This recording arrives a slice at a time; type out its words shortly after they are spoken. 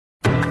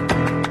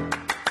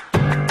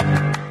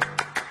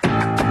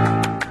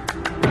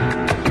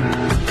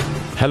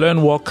Hello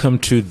and welcome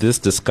to this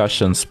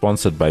discussion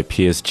sponsored by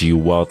PSG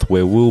Wealth,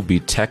 where we'll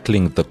be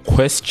tackling the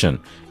question: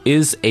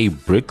 is a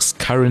Brics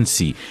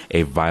currency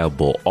a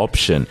viable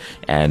option?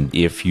 And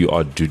if you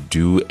are to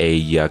do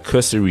a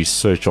cursory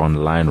search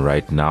online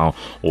right now,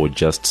 or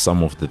just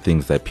some of the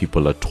things that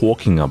people are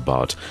talking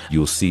about,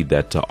 you'll see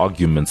that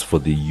arguments for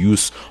the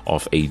use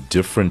of a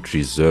different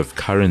reserve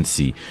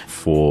currency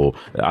for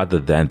other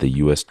than the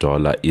US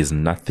dollar is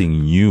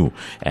nothing new.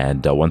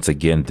 And once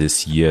again,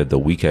 this year, the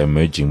weaker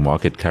emerging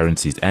market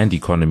currencies and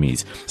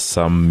economies,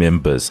 some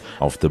members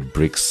of the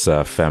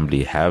Brics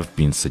family have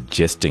been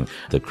suggesting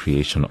the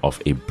creation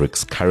of a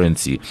Brics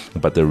currency.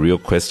 But the real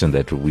question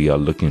that we are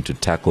looking to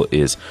tackle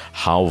is,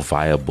 how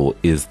viable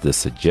is the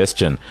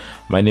suggestion?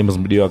 My name is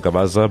Mudiwa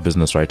Gabaza,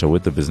 business writer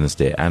with the Business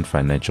Day and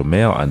Financial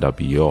Mail, and I'll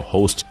be your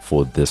host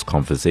for this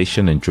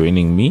conversation. And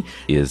joining me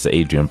is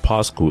Adriaan,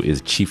 who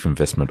is Chief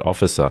Investment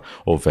Officer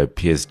over at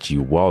PSG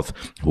Wealth,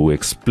 who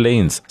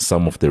explains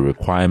some of the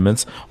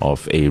requirements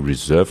of a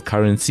reserve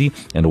currency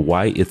and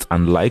why it's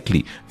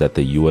unlikely that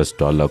the US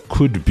dollar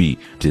could be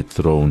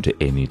dethroned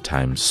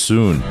anytime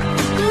soon.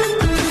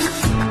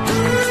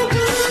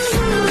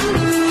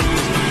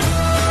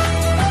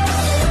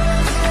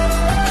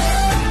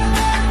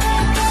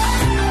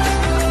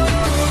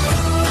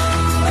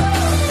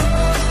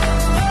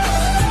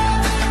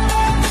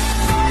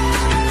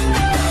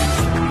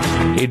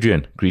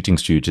 Adriaan,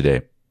 greetings to you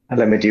today.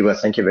 Hello, Mudiwa.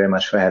 Thank you very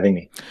much for having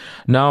me.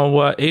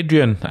 Now,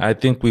 Adriaan, I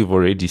think we've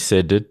already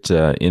said it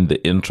in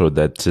the intro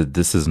that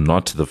this is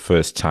not the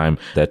first time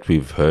that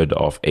we've heard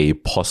of a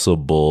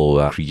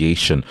possible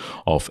creation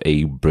of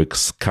a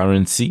Brics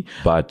currency,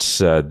 but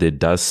there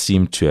does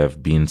seem to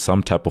have been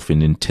some type of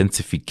an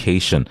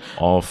intensification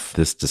of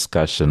this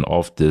discussion,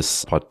 of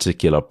this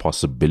particular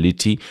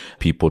possibility.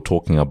 People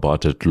talking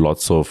about it,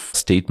 lots of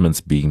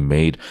statements being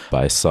made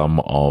by some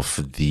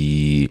of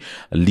the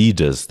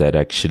leaders that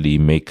actually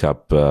make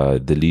up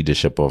the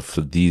leadership of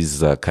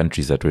these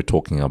countries that we're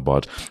talking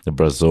about: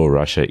 Brazil,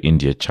 Russia,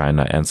 India,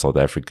 China, and South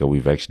Africa.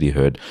 We've actually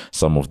heard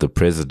some of the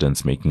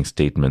presidents making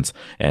statements,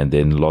 and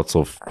then lots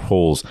of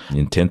calls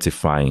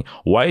intensifying.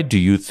 Why do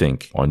you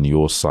think, on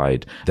your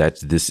side,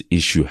 that this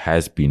issue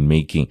has been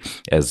making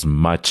as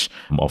much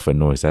of a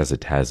noise as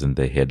it has in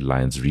the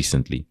headlines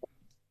recently?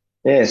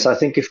 Yes, I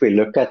think if we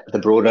look at the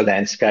broader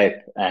landscape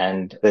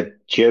and the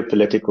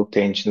geopolitical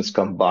tensions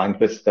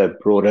combined with the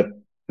broader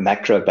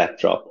macro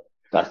backdrop,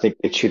 I think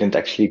it shouldn't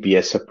actually be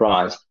a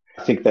surprise.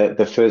 I think that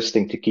the first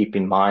thing to keep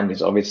in mind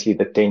is obviously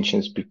the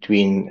tensions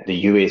between the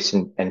US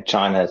and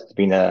China has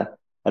been a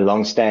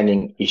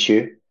long-standing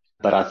issue.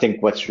 But I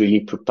think what's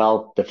really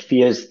propelled the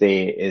fears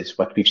there is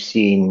what we've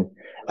seen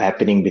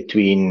happening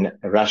between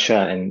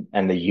Russia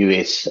and the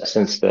US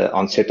since the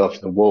onset of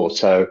the war.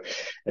 So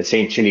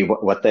essentially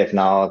what they've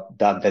now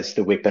dubbed as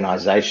the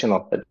weaponization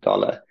of the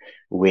dollar,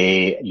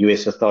 where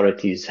US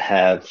authorities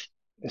have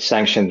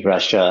sanctioned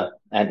Russia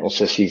and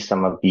also seized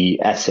some of the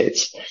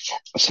assets.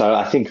 So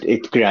I think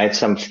it creates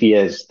some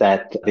fears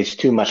that there's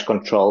too much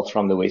control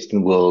from the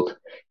Western world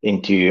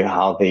into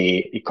how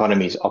the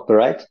economies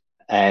operate.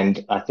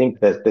 And I think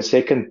that the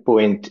second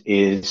point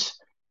is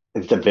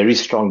the very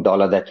strong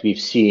dollar that we've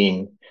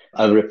seen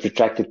over a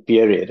protracted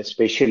period,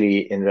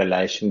 especially in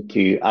relation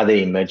to other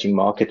emerging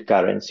market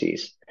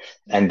currencies.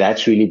 And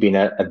that's really been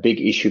a big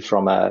issue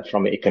from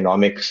an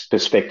economics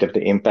perspective,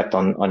 the impact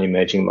on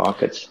emerging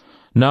markets.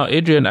 Now,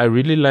 Adriaan, I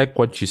really like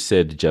what you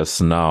said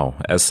just now.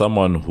 As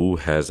someone who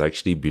has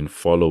actually been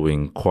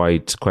following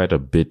quite a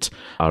bit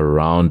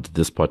around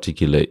this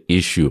particular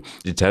issue,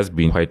 it has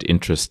been quite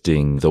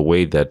interesting the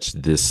way that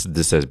this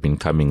has been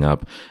coming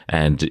up,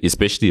 and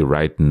especially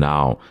right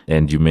now.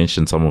 And you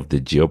mentioned some of the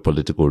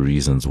geopolitical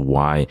reasons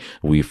why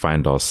we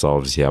find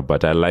ourselves here.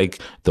 But I like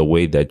the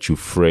way that you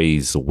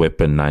phrase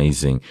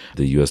weaponizing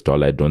the US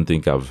dollar. I don't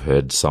think I've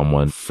heard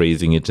someone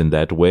phrasing it in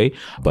that way,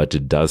 but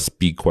it does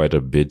speak quite a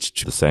bit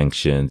to the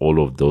sanctions,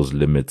 all of those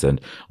limits,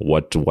 and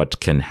what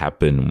can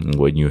happen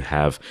when you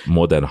have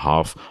more than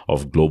half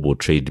of global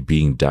trade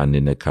being done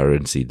in a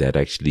currency that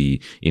actually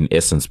in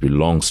essence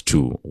belongs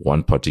to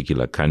one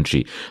particular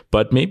country.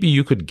 But maybe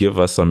you could give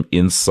us some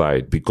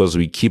insight, because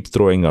we keep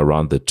throwing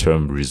around the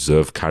term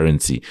reserve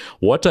currency.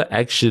 What are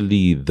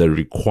actually the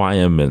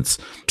requirements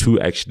to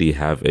actually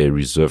have a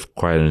reserve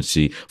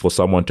currency, for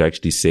someone to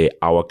actually say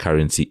our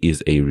currency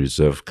is a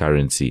reserve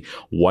currency?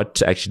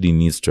 What actually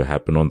needs to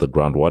happen on the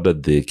ground? What are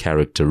the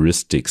characteristics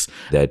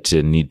that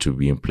need to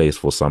be in place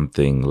for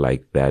something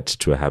like that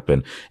to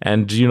happen?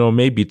 And,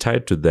 maybe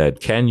tied to that,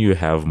 can you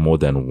have more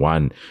than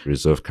one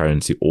reserve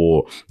currency,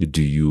 or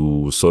do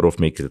you sort of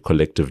make a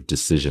collective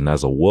decision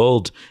as a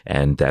world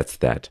and that's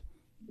that?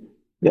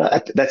 Yeah,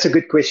 that's a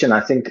good question. I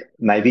think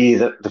maybe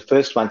the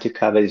first one to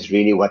cover is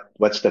really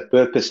what's the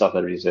purpose of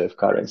a reserve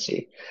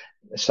currency.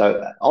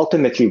 So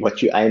ultimately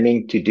what you're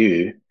aiming to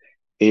do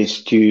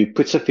is to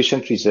put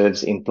sufficient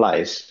reserves in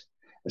place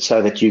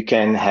so that you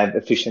can have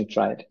efficient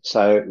trade.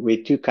 So where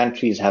two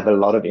countries have a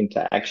lot of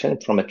interaction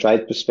from a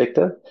trade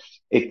perspective,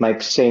 it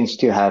makes sense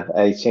to have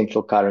a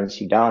central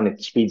currency down.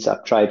 It speeds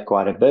up trade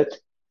quite a bit.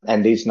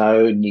 And there's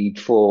no need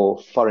for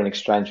foreign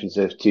exchange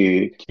reserve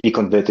to be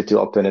converted to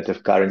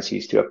alternative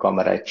currencies to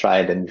accommodate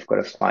trade. And you've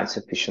got to find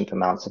sufficient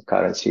amounts of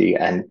currency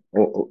and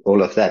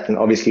all of that. And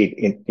obviously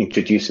it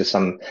introduces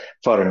some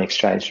foreign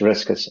exchange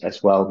risk as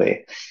well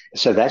there.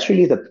 So that's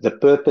really the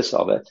purpose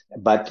of it.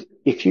 But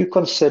if you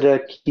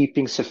consider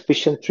keeping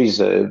sufficient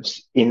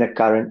reserves in a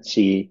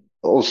currency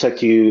also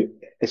to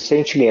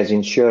essentially as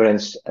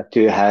insurance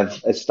to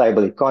have a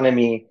stable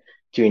economy,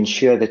 to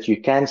ensure that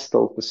you can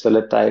still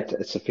facilitate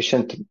a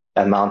sufficient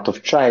amount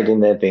of trade in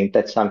the event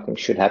that something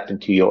should happen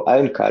to your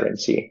own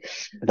currency.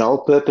 The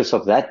whole purpose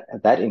of that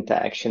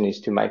interaction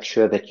is to make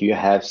sure that you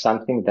have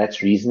something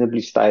that's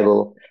reasonably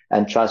stable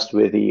and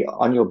trustworthy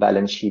on your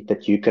balance sheet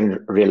that you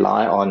can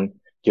rely on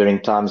during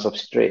times of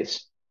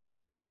stress.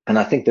 And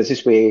I think this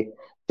is where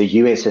the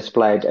US has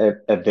played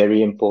a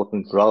very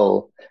important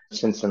role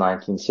since the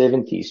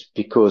 1970s,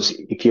 because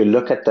if you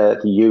look at the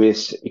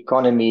US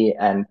economy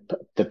and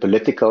the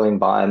political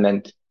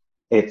environment,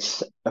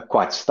 it's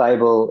quite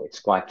stable,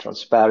 it's quite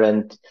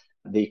transparent,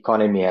 the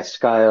economy has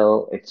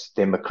scale, it's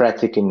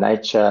democratic in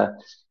nature,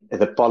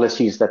 the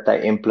policies that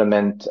they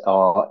implement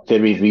are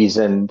very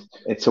reasoned,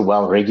 it's a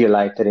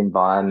well-regulated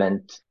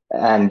environment.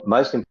 And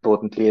most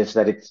importantly is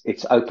that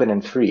it's open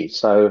and free.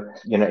 So,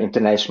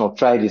 international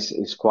trade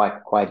is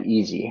quite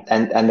easy.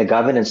 And the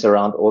governance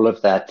around all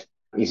of that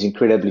is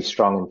incredibly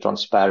strong and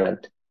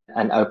transparent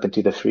and open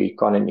to the free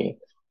economy.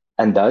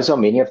 And those are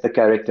many of the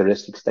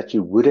characteristics that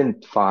you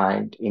wouldn't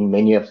find in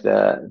many of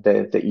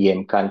the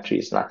EM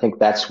countries. And I think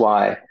that's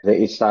why there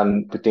is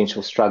some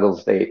potential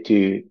struggles there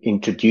to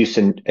introduce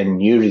a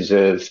new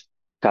reserve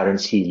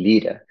currency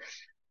leader.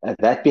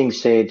 That being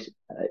said,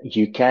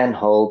 you can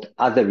hold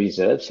other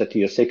reserves. So to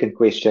your second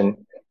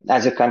question,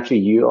 as a country,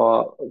 you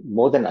are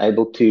more than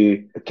able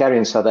to carry,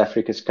 in South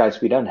Africa's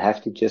case, we don't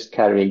have to just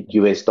carry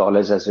US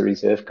dollars as a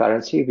reserve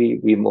currency.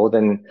 We're more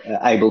than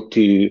able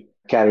to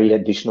carry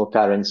additional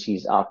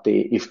currencies out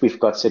there. If we've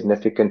got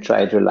significant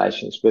trade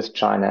relations with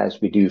China,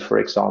 as we do, for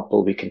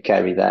example, we can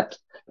carry that.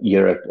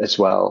 Europe as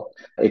well,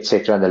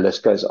 etc. And the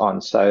list goes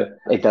on. So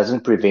it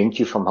doesn't prevent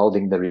you from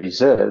holding the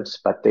reserves,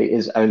 but there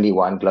is only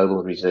one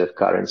global reserve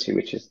currency,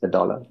 which is the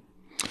dollar.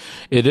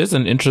 It is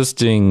an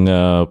interesting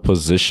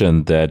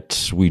position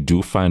that we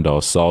do find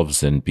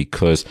ourselves in,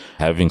 because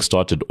having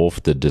started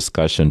off the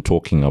discussion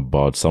talking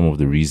about some of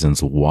the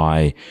reasons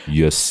why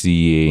you're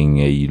seeing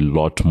a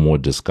lot more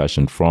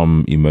discussion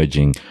from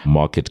emerging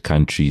market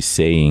countries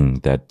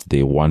saying that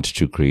they want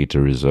to create a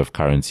reserve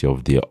currency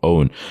of their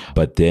own.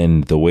 But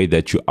then the way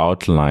that you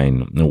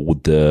outline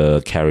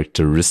the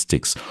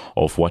characteristics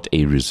of what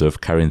a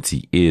reserve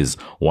currency is,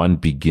 one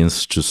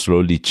begins to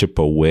slowly chip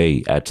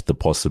away at the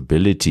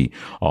possibility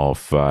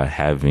of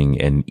having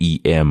an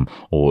EM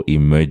or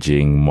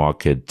emerging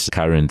market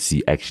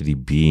currency actually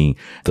being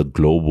the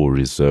global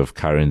reserve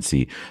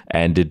currency.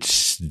 And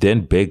it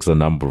then begs a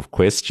number of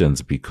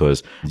questions,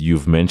 because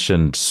you've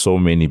mentioned so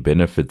many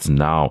benefits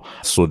now.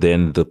 So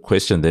then the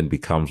question then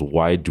becomes,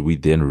 why do we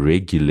then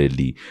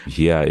regularly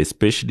hear,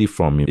 especially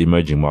from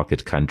emerging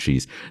market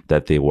countries,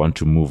 that they want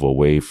to move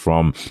away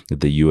from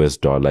the US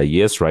dollar?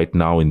 Yes, right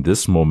now in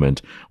this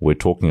moment, we're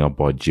talking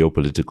about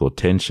geopolitical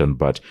tension,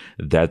 but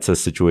that's a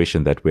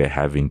situation that we're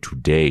having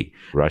today.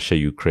 Russia,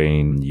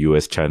 Ukraine,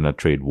 US-China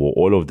trade war,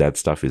 all of that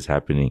stuff is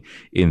happening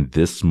in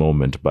this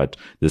moment. But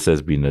this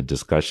has been a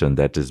discussion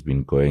that has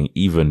been going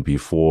even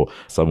before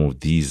some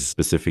of these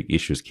specific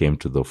issues came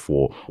to the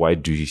fore. Why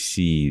do you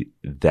see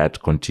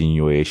that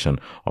continuation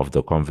of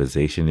the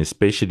conversation,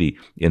 especially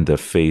in the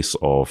face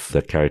of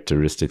the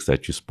characteristics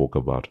that you spoke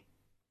about?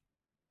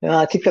 Yeah,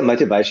 I think the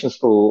motivations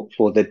for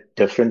the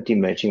different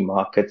emerging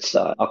markets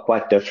are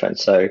quite different.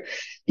 So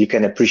you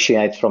can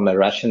appreciate from a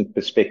Russian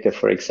perspective,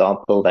 for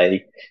example,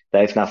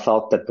 they've now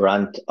felt the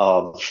brunt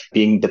of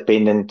being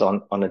dependent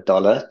on a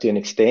dollar to an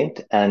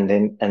extent, and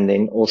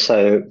then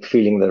also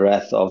feeling the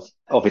wrath of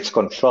its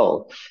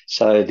control.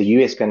 So the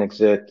US can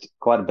exert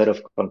quite a bit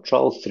of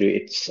control through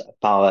its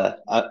power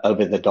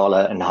over the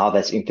dollar and how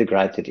that's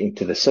integrated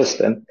into the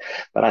system.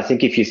 But I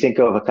think if you think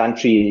of a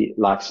country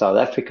like South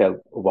Africa,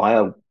 why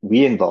are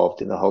we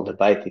involved in the whole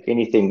debate? If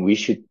anything, we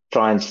should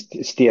try and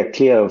steer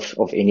clear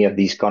of any of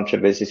these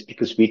controversies,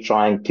 because we're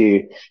trying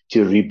to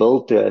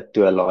rebuild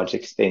to a large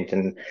extent.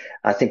 And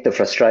I think the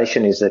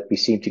frustration is that we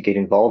seem to get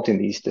involved in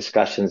these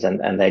discussions,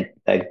 and they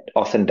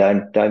often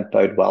don't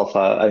bode well for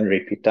our own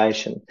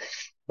reputation.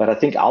 But I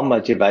think our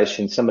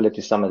motivation, similar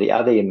to some of the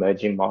other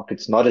emerging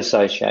markets, not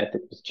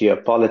associated with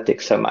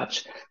geopolitics so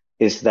much,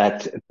 is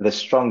that the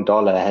strong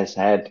dollar has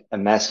had a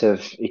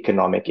massive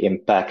economic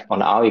impact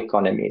on our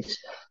economies.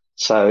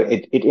 So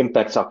it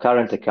impacts our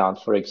current account,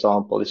 for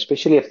example,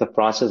 especially if the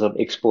prices of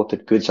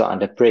exported goods are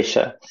under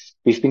pressure.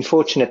 We've been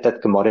fortunate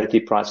that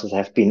commodity prices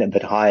have been a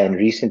bit higher in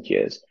recent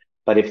years.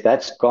 But if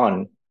that's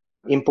gone,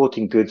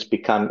 importing goods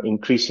become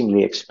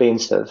increasingly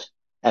expensive,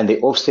 and the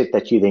offset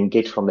that you then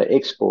get from the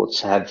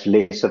exports have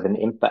less of an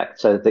impact.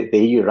 So there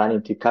you run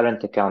into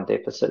current account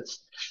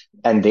deficits.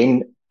 And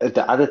then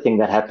the other thing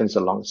that happens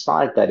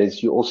alongside that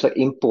is you also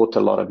import a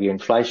lot of your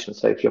inflation.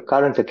 So if your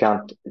current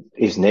account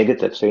is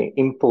negative. So you're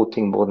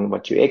importing more than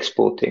what you're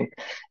exporting,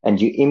 and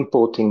you're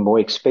importing more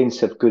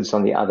expensive goods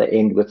on the other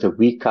end with a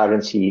weak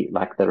currency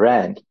like the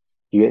rand.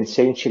 You're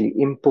essentially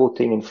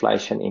importing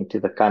inflation into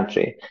the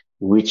country,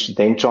 which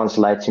then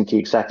translates into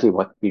exactly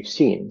what we've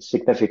seen: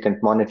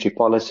 significant monetary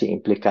policy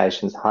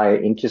implications, higher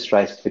interest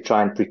rates to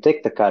try and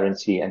protect the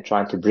currency and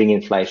trying to bring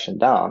inflation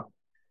down.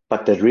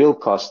 But the real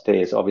cost there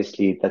is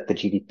obviously that the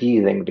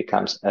GDP then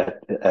becomes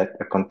a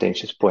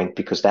contentious point,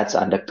 because that's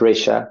under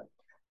pressure.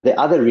 The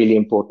other really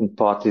important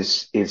part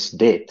is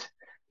debt,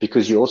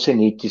 because you also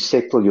need to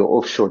settle your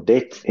offshore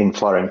debt in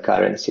foreign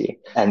currency.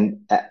 And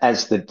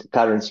as the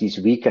currencies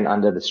weaken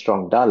under the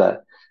strong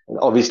dollar,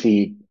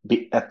 obviously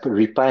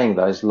repaying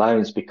those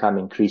loans become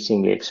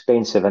increasingly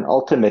expensive. And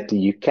ultimately,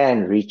 you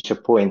can reach a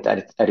point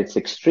at its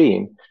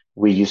extreme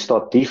where you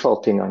start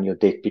defaulting on your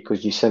debt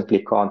because you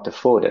simply can't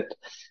afford it.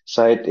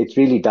 So it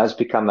really does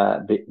become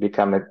a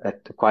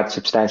quite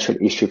substantial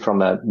issue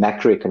from a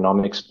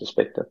macroeconomics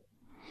perspective.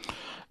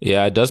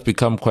 Yeah, it does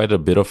become quite a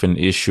bit of an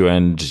issue.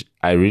 And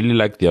I really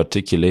like the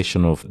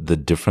articulation of the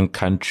different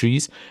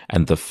countries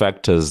and the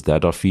factors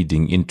that are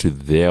feeding into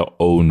their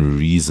own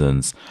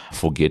reasons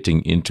for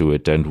getting into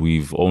it. And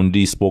we've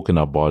only spoken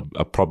about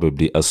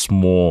probably a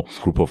small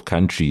group of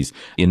countries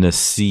in a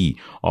sea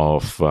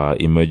of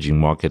emerging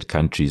market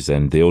countries,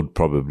 and they would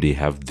probably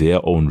have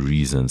their own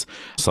reasons,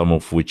 some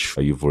of which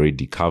you've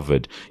already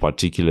covered,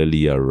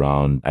 particularly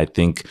around, I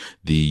think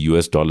the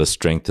US dollar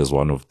strength is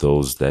one of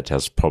those that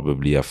has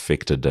probably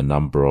affected a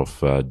number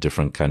of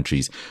different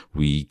countries.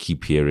 We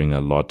keep hearing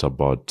a lot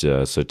about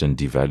certain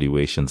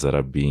devaluations that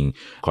are being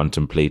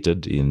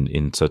contemplated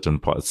in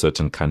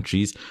certain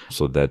countries.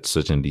 So that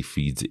certainly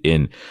feeds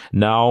in.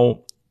 Now,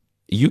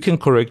 you can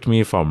correct me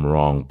if I'm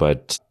wrong,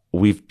 but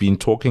we've been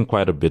talking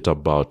quite a bit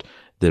about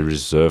the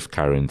reserve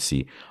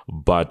currency.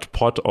 But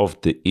part of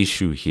the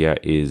issue here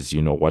is,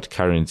 what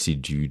currency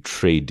do you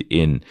trade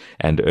in?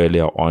 And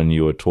earlier on,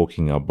 you were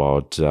talking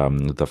about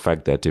the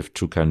fact that if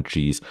two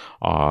countries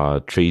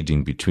are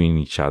trading between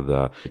each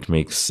other, it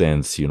makes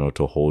sense,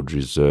 to hold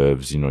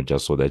reserves,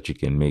 just so that you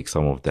can make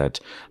some of that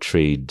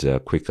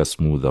trade quicker,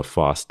 smoother,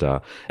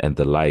 faster, and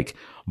the like.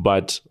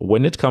 But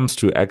when it comes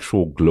to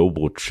actual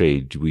global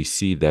trade, we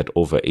see that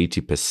over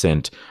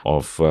 80%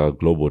 of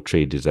global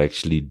trade is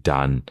actually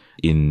done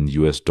in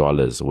US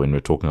dollars when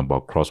we're talking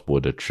about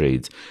cross-border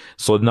trades.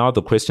 So now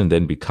the question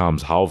then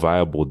becomes, how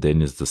viable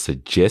then is the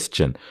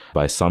suggestion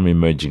by some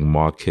emerging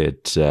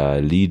market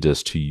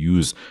leaders to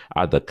use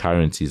other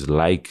currencies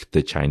like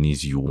the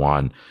Chinese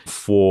yuan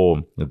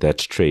for that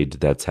trade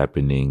that's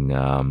happening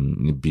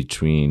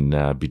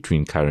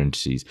between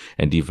currencies,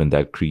 and even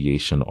that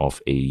creation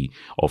of a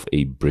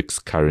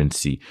Brics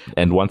currency?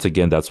 And once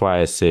again, that's why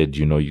I said,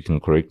 you can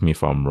correct me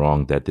if I'm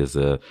wrong,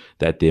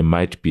 that there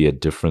might be a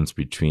difference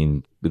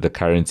between the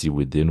currency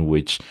within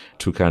which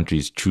two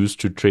countries choose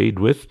to trade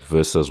with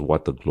versus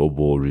what the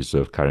global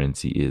reserve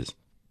currency is.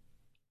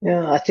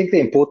 Yeah, I think the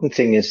important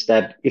thing is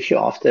that if you're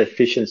after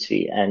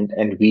efficiency,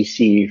 and we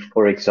see,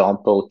 for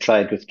example,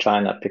 trade with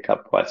China pick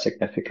up quite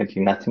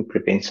significantly, nothing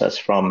prevents us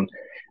from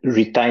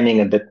retaining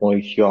a bit more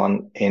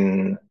yuan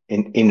in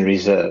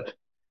reserve.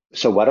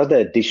 So what are the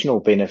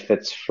additional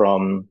benefits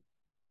from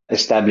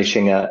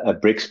establishing a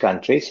Brics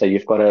country? So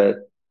you've got to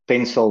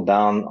pencil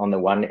down on the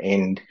one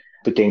end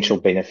potential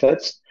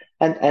benefits,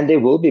 and there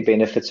will be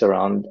benefits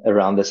around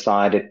the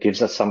side. It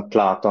gives us some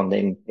clout on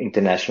the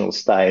international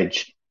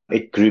stage.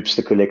 It groups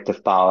the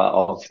collective power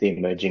of the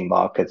emerging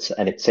markets,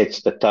 and it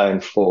sets the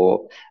tone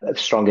for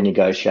stronger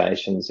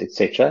negotiations,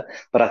 etc.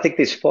 But I think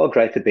there's far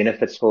greater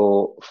benefits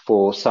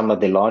for some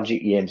of the larger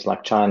EMs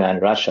like China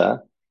and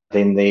Russia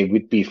than there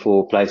would be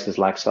for places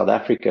like South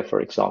Africa, for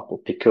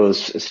example,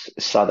 because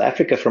South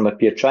Africa, from a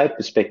pure trade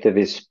perspective,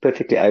 is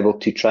perfectly able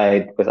to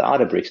trade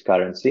without a Brics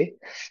currency.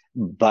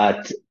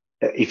 But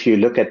if you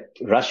look at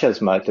Russia's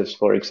motives,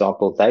 for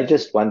example, they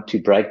just want to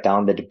break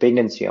down the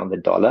dependency on the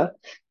dollar,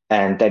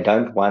 and they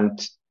don't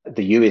want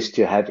the US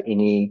to have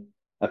any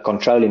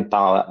controlling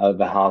power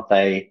over how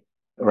they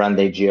run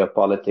their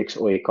geopolitics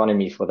or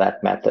economy, for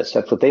that matter.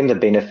 So for them, the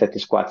benefit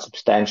is quite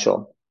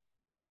substantial.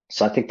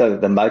 So I think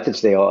the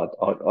motives there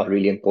are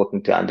really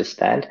important to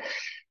understand.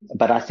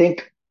 But I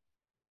think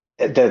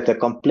the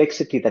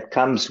complexity that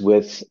comes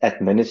with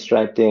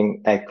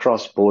administrating a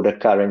cross-border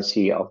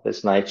currency of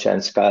this nature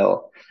and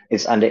scale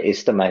is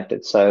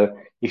underestimated. So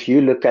if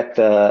you look at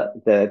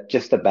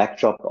just the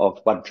backdrop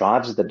of what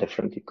drives the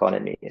different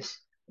economies,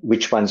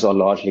 which ones are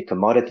largely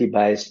commodity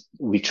based,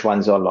 which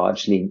ones are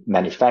largely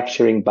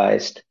manufacturing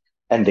based,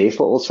 and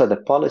therefore also the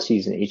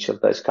policies in each of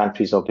those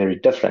countries are very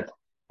different.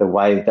 The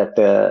way that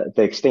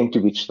the extent to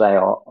which they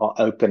are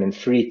open and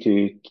free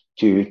to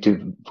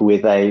where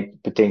they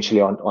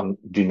potentially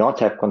do not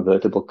have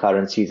convertible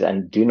currencies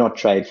and do not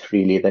trade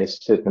freely.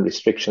 There's certain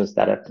restrictions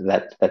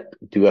that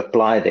do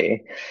apply there.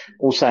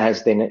 Also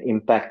has then an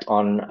impact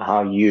on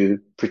how you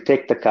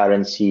protect the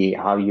currency,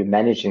 how you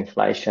manage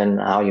inflation,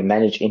 how you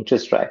manage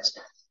interest rates.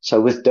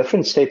 So with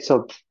different sets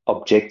of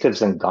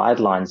objectives and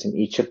guidelines in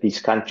each of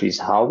these countries,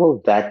 how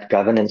will that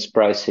governance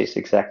process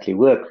exactly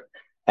work?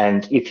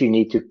 And if you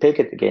need to peg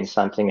it against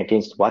something,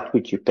 against what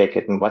would you peg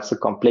it, and what's the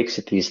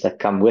complexities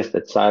that come with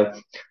it? So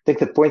I think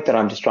the point that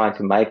I'm just trying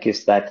to make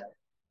is that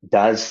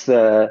does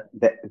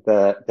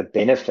the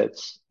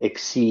benefits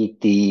exceed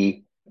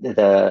the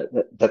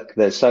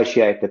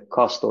associated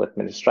cost or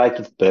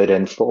administrative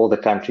burden for all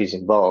the countries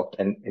involved?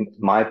 And in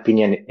my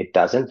opinion, it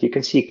doesn't. You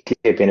can see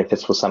clear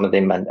benefits for some of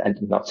them and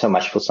not so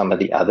much for some of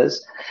the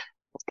others.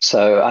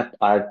 So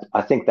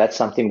I think that's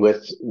something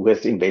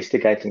worth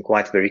investigating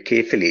quite very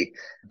carefully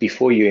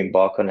before you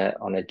embark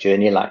on a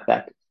journey like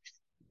that.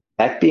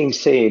 That being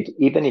said,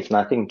 even if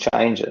nothing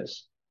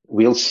changes,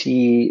 we'll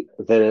see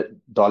the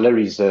dollar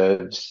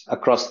reserves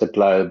across the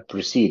globe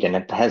recede, and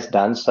it has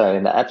done so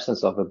in the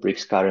absence of a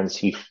Brics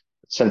currency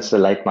since the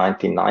late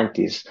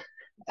 1990s,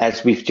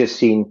 as we've just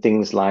seen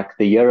things like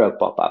the euro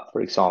pop up,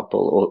 for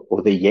example,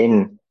 or the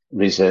yen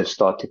reserves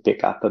start to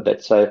pick up a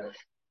bit. So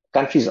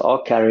countries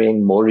are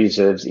carrying more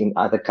reserves in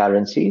other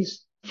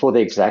currencies for the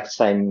exact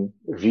same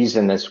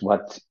reason as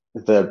what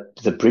the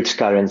Brics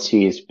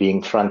currency is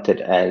being fronted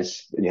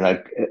as,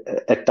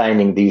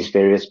 attaining these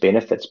various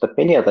benefits. But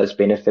many of those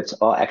benefits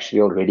are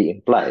actually already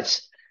in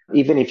place.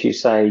 Even if you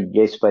say,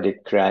 yes, but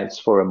it creates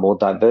for a more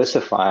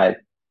diversified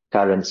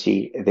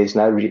currency, there's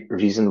no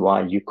reason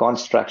why you can't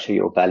structure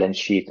your balance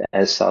sheet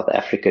as South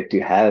Africa to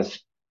have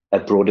a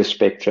broader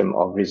spectrum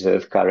of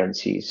reserve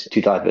currencies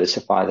to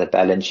diversify the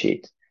balance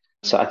sheet.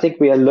 So I think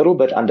we're a little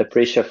bit under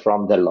pressure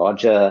from the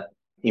larger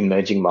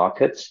emerging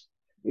markets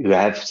who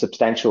have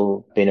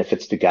substantial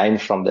benefits to gain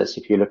from this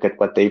if you look at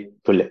what their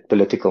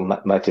political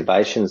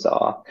motivations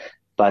are.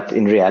 But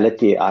in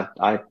reality,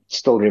 I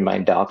still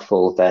remain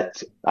doubtful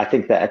that I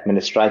think the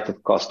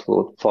administrative cost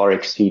will far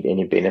exceed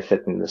any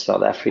benefit in the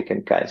South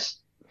African case.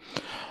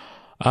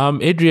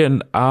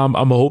 Adriaan,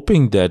 I'm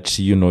hoping that,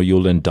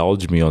 you'll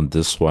indulge me on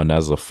this one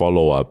as a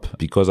follow-up,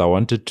 because I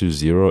wanted to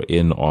zero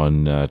in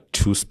on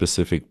two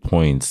specific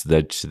points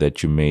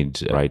that you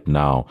made right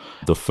now.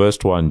 The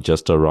first one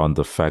just around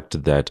the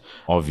fact that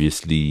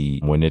obviously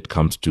when it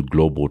comes to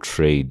global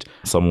trade,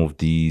 some of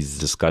these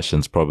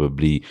discussions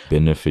probably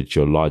benefit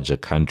your larger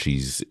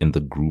countries in the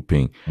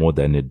grouping more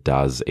than it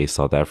does a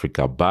South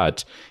Africa.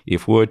 But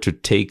if we were to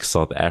take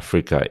South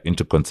Africa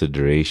into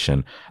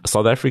consideration,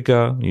 South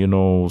Africa,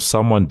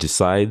 someone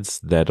decides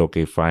that,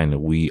 okay,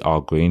 fine, we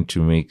are going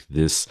to make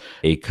this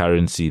a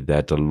currency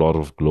that a lot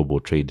of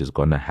global trade is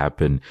going to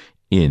happen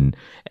in.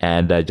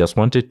 And I just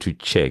wanted to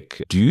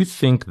check, do you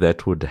think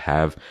that would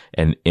have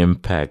an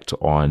impact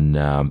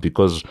on,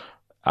 because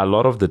a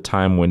lot of the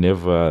time,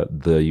 whenever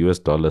the US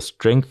dollar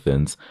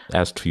strengthens,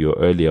 as to your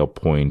earlier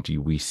point,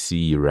 we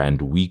see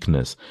rand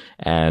weakness.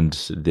 And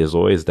there's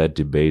always that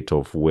debate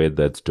of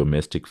whether it's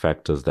domestic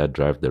factors that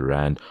drive the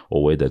rand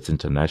or whether it's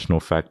international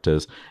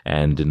factors.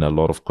 And in a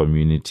lot of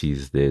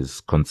communities,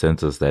 there's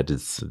consensus that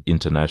it's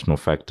international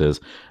factors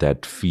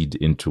that feed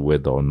into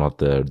whether or not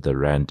the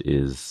rand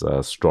is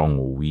strong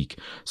or weak.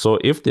 So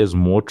if there's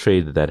more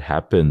trade that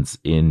happens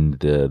in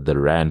the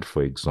rand,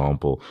 for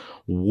example,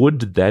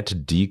 would that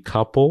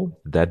decouple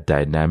that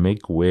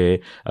dynamic where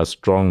a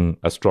strong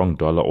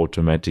dollar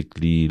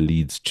automatically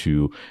leads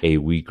to a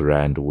weak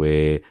rand,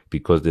 where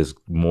because there's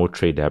more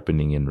trade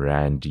happening in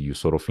rand, you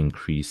sort of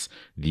increase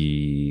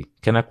the,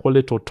 can I call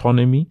it,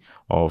 autonomy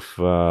of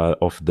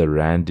the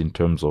rand in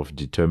terms of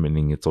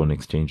determining its own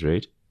exchange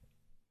rate?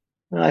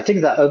 I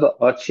think the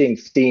overarching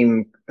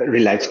theme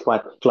relates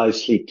quite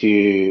closely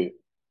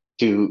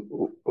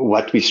to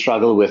what we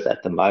struggle with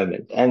at the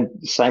moment. And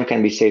the same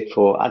can be said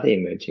for other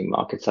emerging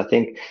markets. I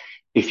think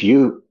if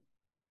you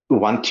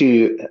want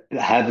to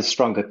have a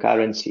stronger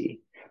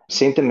currency,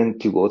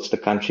 sentiment towards the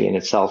country in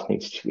itself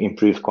needs to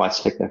improve quite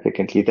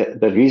significantly.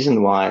 The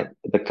reason why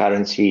the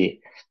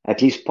currency,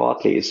 at least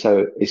partly, is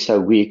so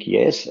weak,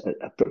 yes,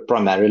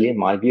 primarily in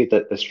my view,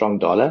 the strong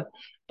dollar,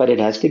 but it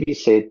has to be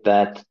said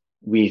that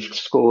we've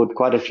scored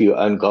quite a few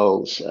own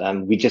goals.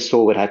 We just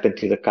saw what happened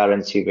to the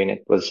currency when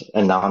it was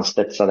announced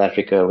that South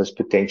Africa was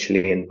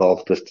potentially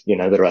involved with,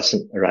 the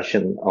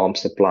Russian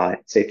arms supply,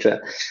 etc.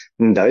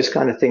 And those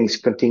kind of things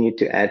continue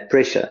to add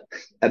pressure.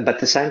 But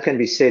the same can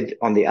be said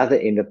on the other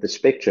end of the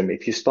spectrum.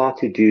 If you start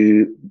to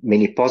do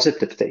many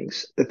positive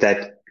things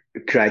that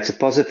creates a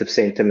positive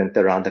sentiment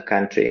around the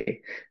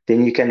country,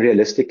 then you can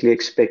realistically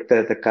expect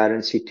the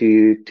currency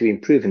to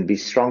improve and be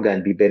stronger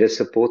and be better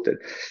supported.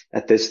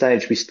 At this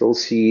stage, we still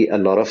see a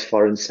lot of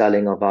foreign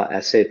selling of our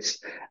assets.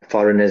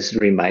 Foreigners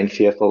remain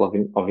fearful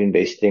of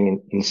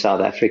investing in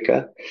South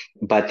Africa.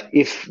 But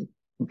if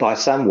by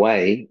some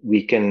way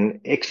we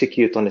can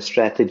execute on a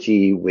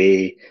strategy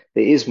where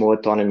there is more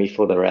autonomy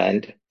for the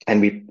rand and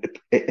we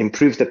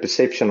improve the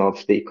perception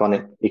of the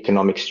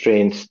economic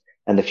strength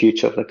and the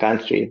future of the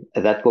country,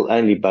 that will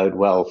only bode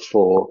well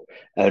for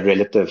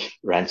relative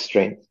rand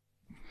strength.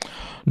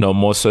 No,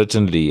 most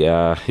certainly.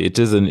 It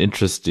is an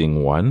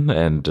interesting one.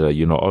 And,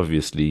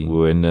 obviously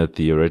we're in a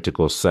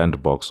theoretical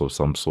sandbox of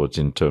some sort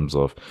in terms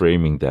of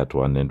framing that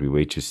one, and we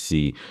wait to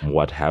see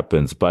what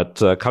happens.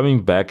 But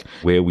coming back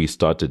where we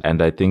started,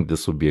 and I think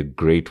this would be a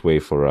great way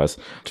for us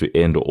to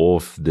end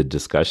off the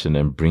discussion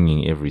and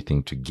bringing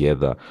everything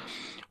together.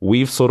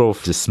 we've sort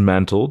of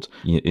dismantled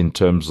in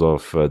terms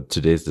of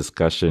today's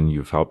discussion.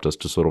 You've helped us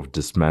to sort of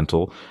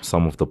dismantle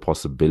some of the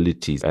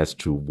possibilities as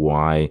to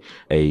why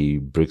a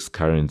Brics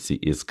currency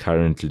is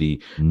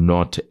currently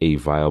not a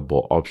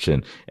viable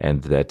option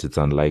and that it's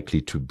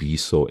unlikely to be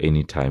so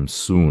anytime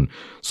soon.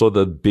 So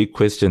the big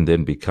question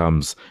then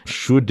becomes,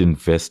 should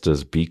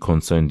investors be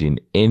concerned in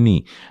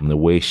any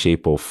way,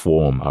 shape or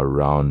form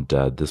around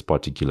this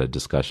particular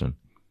discussion?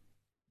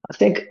 I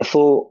think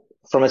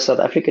from a South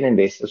African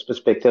investor's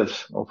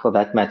perspective, or for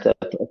that matter,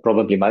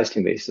 probably most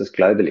investors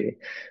globally,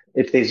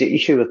 if there's an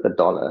issue with the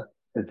dollar,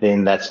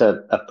 then that's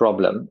a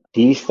problem.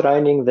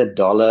 Dethroning the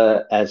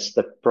dollar as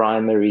the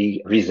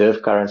primary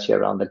reserve currency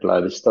around the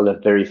globe is still a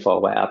very far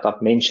way out.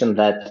 I've mentioned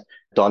that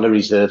dollar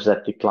reserves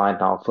have declined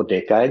now for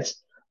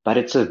decades, but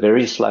it's a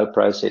very slow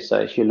process. So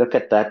if you look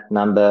at that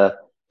number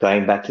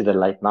going back to the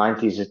late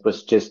 90s, it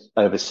was just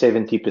over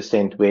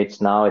 70%, where it's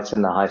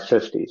in the high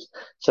 50s.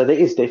 So there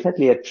is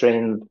definitely a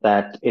trend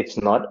that it's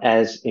not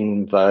as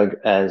in vogue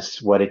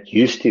as what it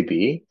used to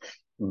be,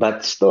 but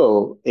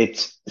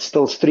it's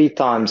still 3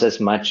 times as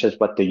much as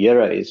what the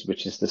euro is,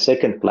 which is the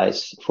second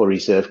place for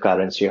reserve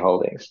currency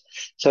holdings.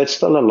 So it's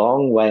still a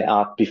long way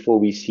out before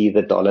we see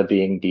the dollar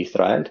being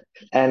dethroned.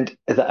 And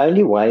the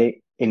only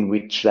way in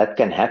which that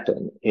can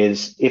happen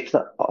is if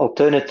the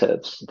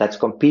alternatives that's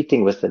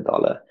competing with the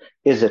dollar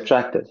is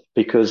attractive,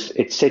 because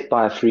it's set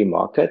by a free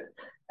market.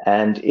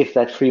 And if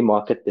that free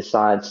market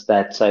decides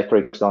that, say, for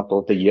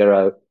example, the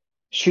euro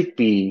should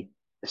be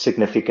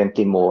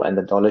significantly more and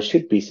the dollar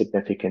should be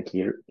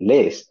significantly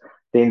less,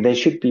 then there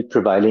should be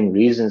prevailing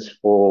reasons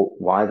for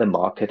why the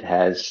market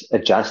has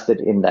adjusted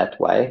in that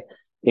way,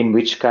 in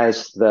which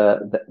case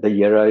the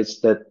euro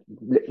is the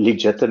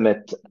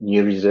legitimate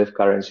new reserve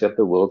currency of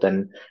the world.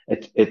 And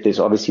there's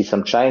obviously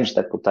some change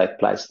that will take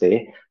place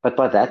there. But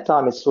by that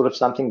time, it's sort of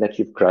something that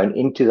you've grown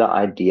into the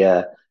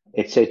idea,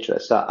 etc.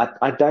 So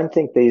I don't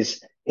think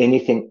there's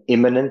anything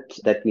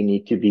imminent that we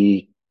need to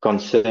be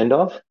concerned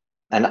of.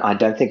 And I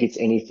don't think it's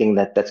anything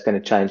that's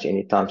going to change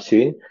anytime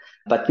soon.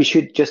 But we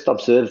should just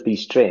observe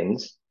these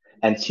trends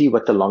and see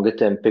what the longer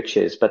term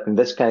picture is. But in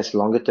this case,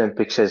 longer term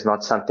picture is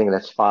not something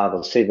that's 5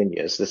 or 7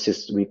 years.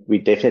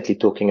 We're definitely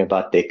talking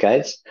about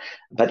decades.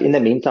 But in the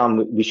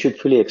meantime, we should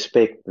fully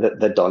expect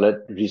the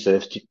dollar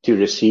reserves to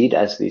recede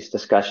as these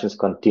discussions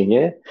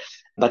continue.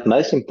 But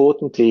most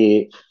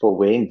importantly, for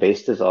where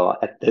investors are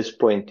at this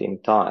point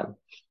in time,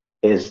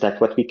 is that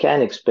what we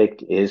can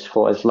expect is,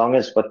 for as long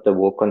as what the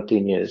war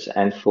continues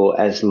and for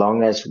as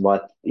long as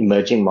what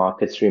emerging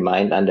markets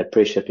remain under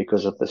pressure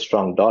because of the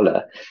strong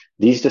dollar,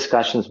 these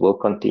discussions will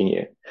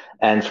continue.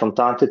 And from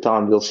time to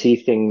time, we'll see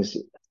things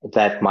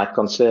that might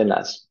concern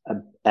us,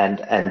 and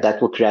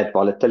that will create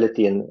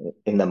volatility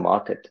in the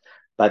market.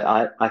 But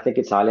I think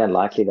it's highly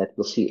unlikely that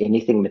we'll see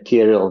anything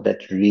material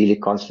that really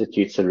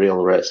constitutes a real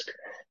risk.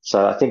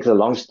 So I think the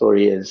long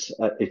story is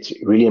it's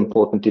really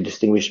important to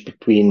distinguish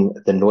between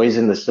the noise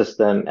in the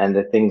system and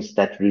the things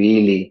that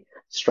really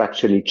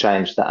structurally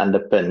change the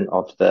underpin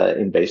of the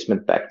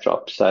investment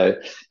backdrop. So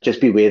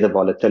just beware the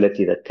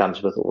volatility that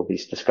comes with all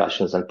these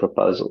discussions and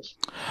proposals.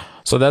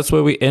 So that's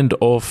where we end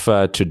off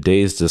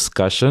today's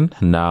discussion.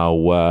 Now,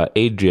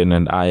 Adriaan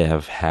and I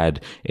have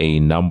had a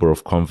number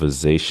of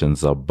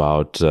conversations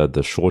about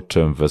the short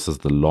term versus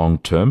the long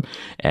term.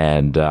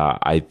 And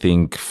I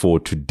think for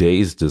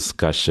today's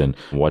discussion,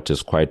 what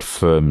is quite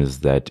firm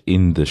is that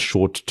in the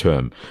short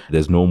term,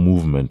 there's no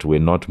movement. We're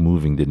not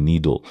moving the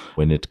needle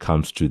when it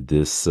comes to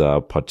this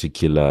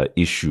particular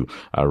issue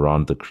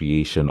around the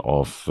creation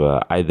of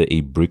either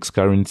a Brics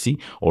currency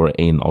or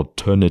an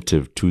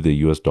alternative to the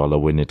US dollar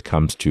when it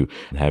comes to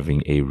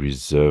having a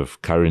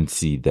reserve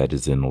currency that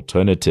is an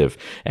alternative.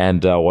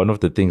 And one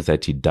of the things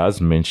that he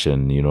does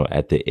mention,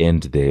 at the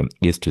end there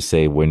is to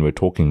say, when we're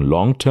talking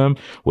long term,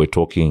 we're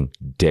talking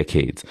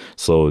decades.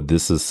 So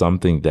this is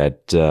something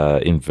that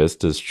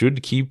investors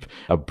should keep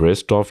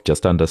abreast of,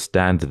 just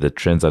understand the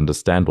trends,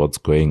 understand what's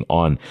going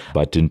on.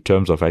 But in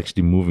terms of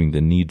actually moving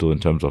the needle, in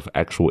terms of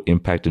actual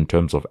impact, in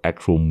terms of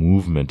actual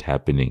movement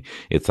happening,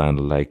 it's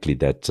unlikely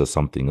that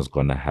something is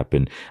going to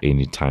happen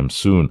anytime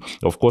soon.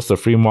 Of course, the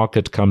free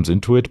market comes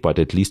into it, but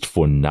at least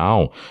for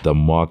now, the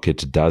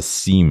market does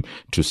seem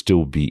to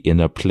still be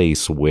in a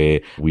place where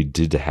we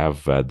did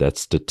have that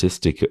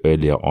statistic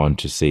earlier on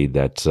to say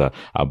that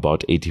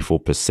about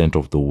 84%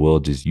 of the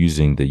world is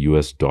using the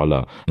US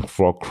dollar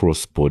for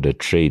cross-border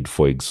trade,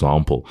 for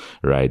example,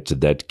 right?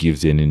 That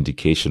gives you an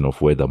indication of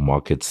where the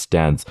market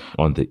stands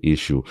on the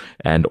issue.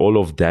 And all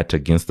of that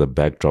against the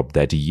backdrop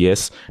that,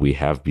 yes, we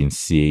have been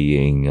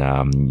seeing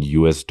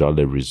US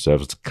dollar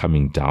reserves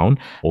coming down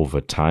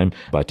over time,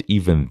 but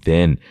even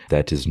then,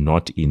 that is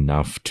not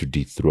enough to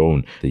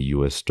dethrone the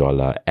US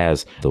dollar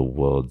as the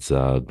world's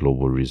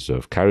global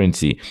reserve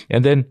currency.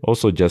 And then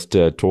also just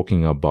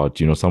talking about,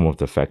 some of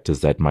the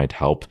factors that might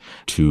help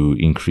to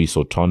increase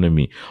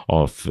autonomy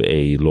of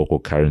a local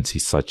currency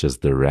such as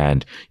the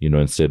rand,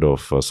 instead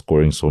of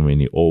scoring so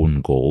many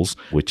own goals,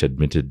 which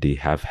admittedly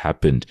have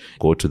happened,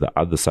 go to the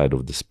other side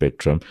of the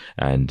spectrum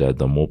and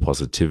the more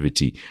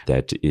positivity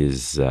that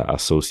is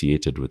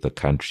associated with the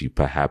country,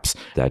 perhaps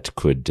that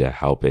could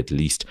help at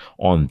least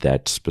on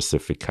that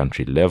specific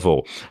country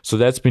level. So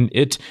that's been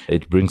it.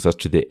 It brings us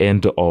to the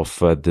end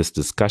of this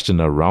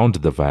discussion around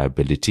the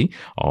viability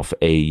of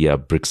a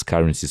Brics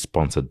currency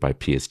sponsored by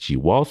PSG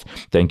Wealth.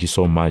 Thank you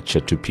so much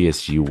to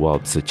PSG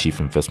Wealth's Chief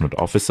Investment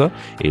Officer,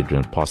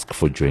 Adriaan Pask,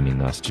 for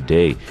joining us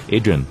today.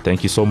 Adriaan,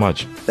 thank you so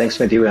much. Thanks,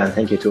 Madiwa, and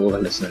thank you to all the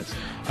listeners.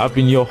 I've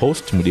been your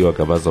host, Mudiwa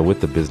Gabaza, with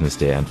the Business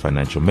Day and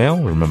Financial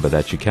Mail. Remember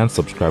that you can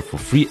subscribe for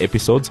free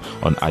episodes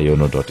on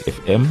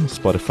iono.fm,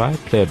 Spotify,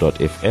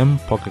 Player.fm,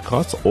 Pocket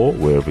Casts, or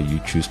wherever you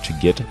choose to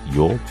get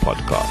your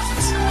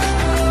podcasts.